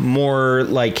more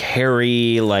like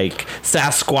hairy, like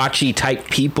Sasquatchy type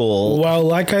people. Well,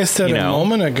 like I said a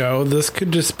moment ago, this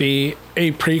could just be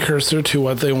a precursor to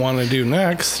what they want to do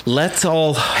next. Let's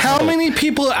all... How many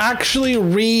people actually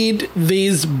read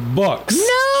these books?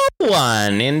 No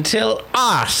one until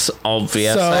us,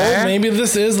 obviously. So maybe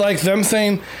this is like them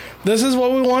saying, this is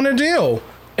what we want to do.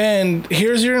 And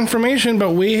here's your information,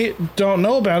 but we don't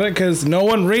know about it because no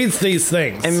one reads these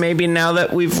things. And maybe now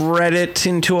that we've read it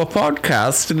into a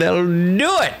podcast, they'll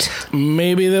do it.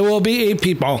 Maybe there will be a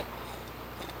people.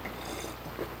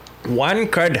 One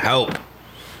could hope.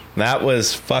 That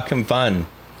was fucking fun.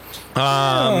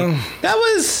 That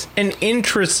was an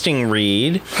interesting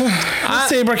read.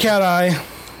 Saber cat eye.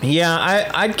 Yeah,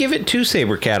 I'd give it 2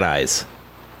 saber cat eyes.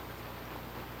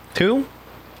 2?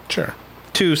 Sure.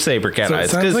 2 saber cat eyes.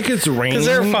 It sounds like it's raining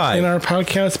there are 5 in our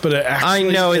podcast, but it actually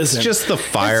I know, it's isn't. just the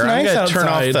fire. It's I'm nice going to turn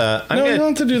off outside. the... You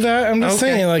don't have to do that. I'm just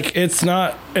Okay. saying, like, it's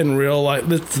not in real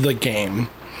life. It's the game.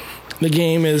 The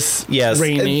game is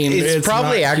raining. It's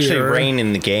probably not actually here. rain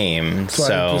in the game. That's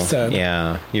what I just said.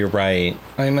 Yeah, you're right.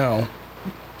 I know.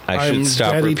 I should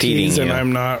stop Daddy repeating Tease, you. and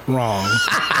I'm not wrong.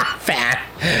 Fact.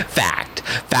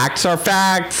 Facts are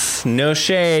facts. No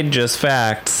shade, just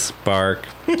facts. Bark.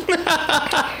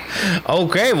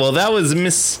 Okay, well, that was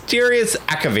Mysterious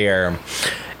Akavir.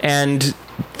 And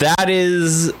that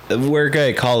is, we're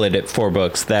going to call it at 4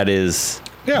 books. That is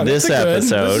this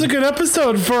episode. This is a good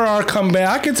episode for our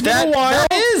comeback. It's been a while.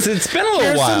 It's been a little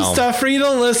Here's while. some stuff for you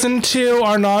to listen to,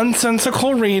 our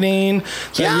nonsensical reading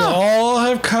that you all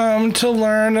have come to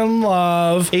learn and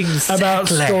love about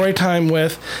story time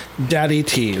with Daddy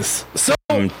Tease. So,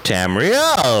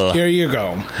 Tamriel. Here you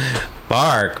go.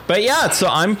 Bark. But yeah, so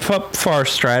I'm Pup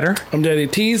Farstrider. I'm Daddy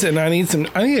Tease, and I need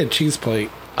a cheese plate.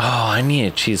 I need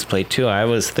a cheese plate too. I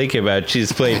was thinking about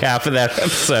cheese plate half of that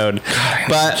episode.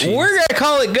 But we're going to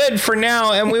call it good for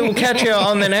now, and we will catch you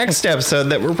on the next episode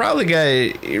that we're probably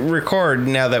going to record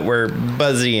now that we're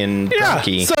buzzy and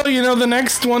drunky. So, the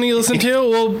next one you listen to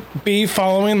will be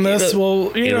following this.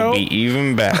 It'll be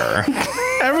even better.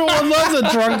 Everyone loves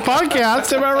a drunk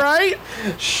podcast, am I right?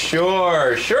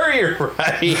 Sure, you're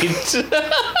right.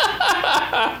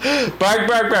 Bark,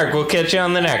 bark, bark. We'll catch you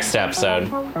on the next episode.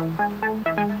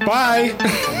 Bye.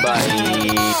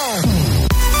 Bye.